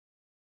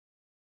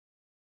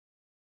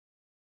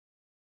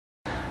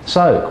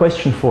So,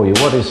 question for you,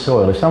 what is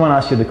soil? If someone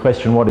asked you the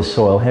question, what is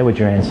soil, how would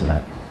you answer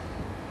that?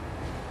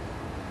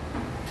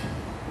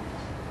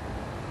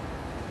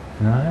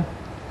 No?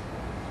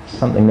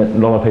 Something that a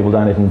lot of people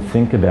don't even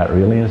think about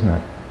really, isn't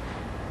it?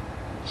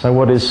 So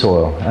what is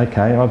soil?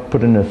 Okay, I've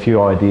put in a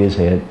few ideas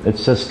here.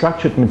 It's a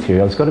structured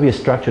material. It's got to be a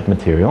structured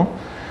material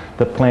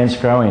that plants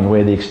grow in,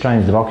 where the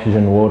exchange of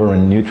oxygen, water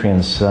and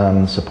nutrients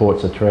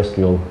supports a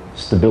terrestrial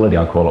stability,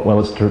 I call it. Well,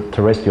 it's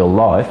terrestrial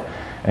life,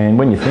 and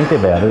when you think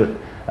about it,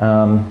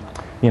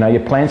 you know,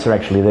 your plants are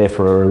actually there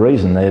for a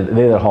reason. They're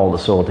there to hold the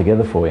soil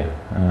together for you.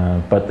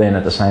 But then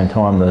at the same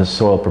time, the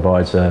soil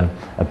provides a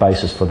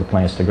basis for the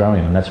plants to grow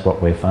in, and that's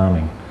what we're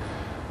farming.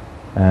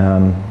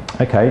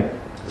 Okay,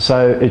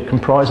 so it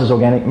comprises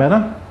organic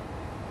matter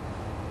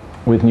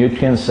with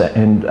nutrients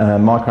and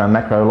micro and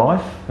macro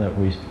life that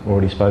we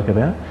already spoke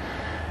about.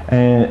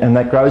 And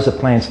that grows the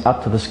plants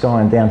up to the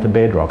sky and down to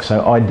bedrock.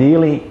 So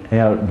ideally,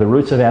 the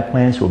roots of our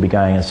plants will be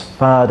going as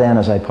far down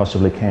as they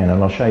possibly can.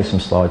 And I'll show you some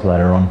slides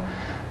later on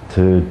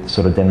to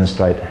sort of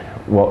demonstrate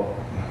what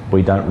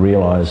we don't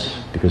realise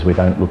because we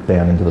don't look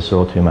down into the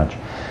soil too much.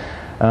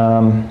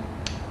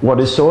 What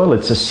is soil?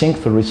 It's a sink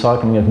for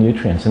recycling of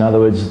nutrients. In other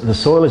words, the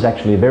soil is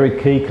actually a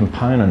very key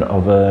component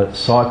of a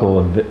cycle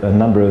of a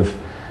number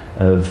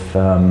of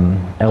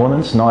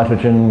elements: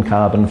 nitrogen,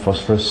 carbon,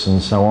 phosphorus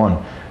and so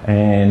on.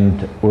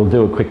 And we'll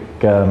do a quick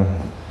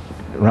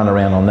run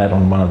around on that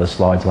on one of the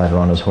slides later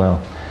on as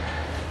well.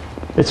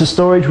 It's a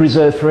storage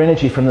reserve for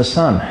energy from the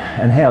sun,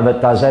 and how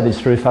that does that is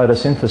through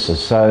photosynthesis.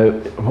 So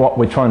what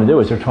we're trying to do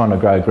is we're trying to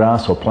grow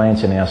grass or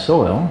plants in our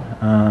soil,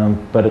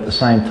 but at the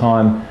same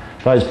time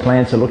those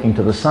plants are looking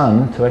to the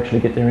sun to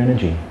actually get their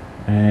energy,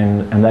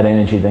 and that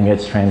energy then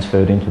gets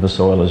transferred into the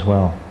soil as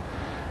well.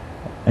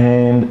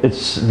 And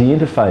it's the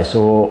interface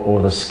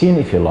or the skin,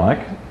 if you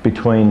like,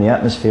 between the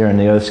atmosphere and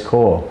the Earth's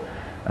core,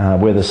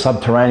 where the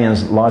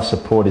subterranean life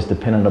support is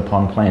dependent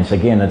upon plants.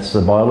 Again, it's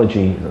the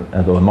biology,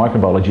 the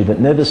microbiology that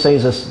never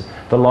sees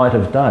the light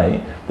of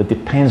day, that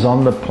depends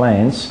on the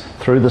plants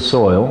through the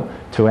soil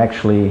to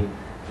actually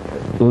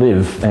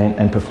live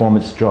and perform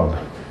its job.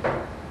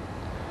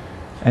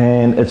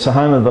 And it's the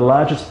home of the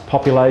largest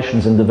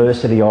populations and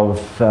diversity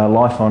of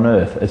life on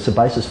Earth. It's the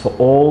basis for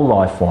all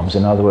life forms,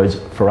 in other words,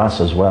 for us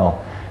as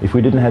well. If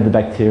we didn't have the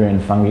bacteria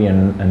and fungi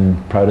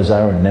and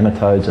protozoa and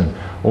nematodes and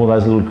all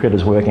those little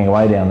critters working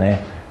away down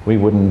there, we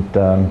wouldn't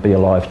be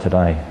alive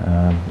today.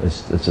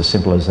 It's as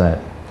simple as that.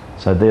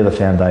 So they're the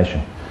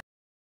foundation.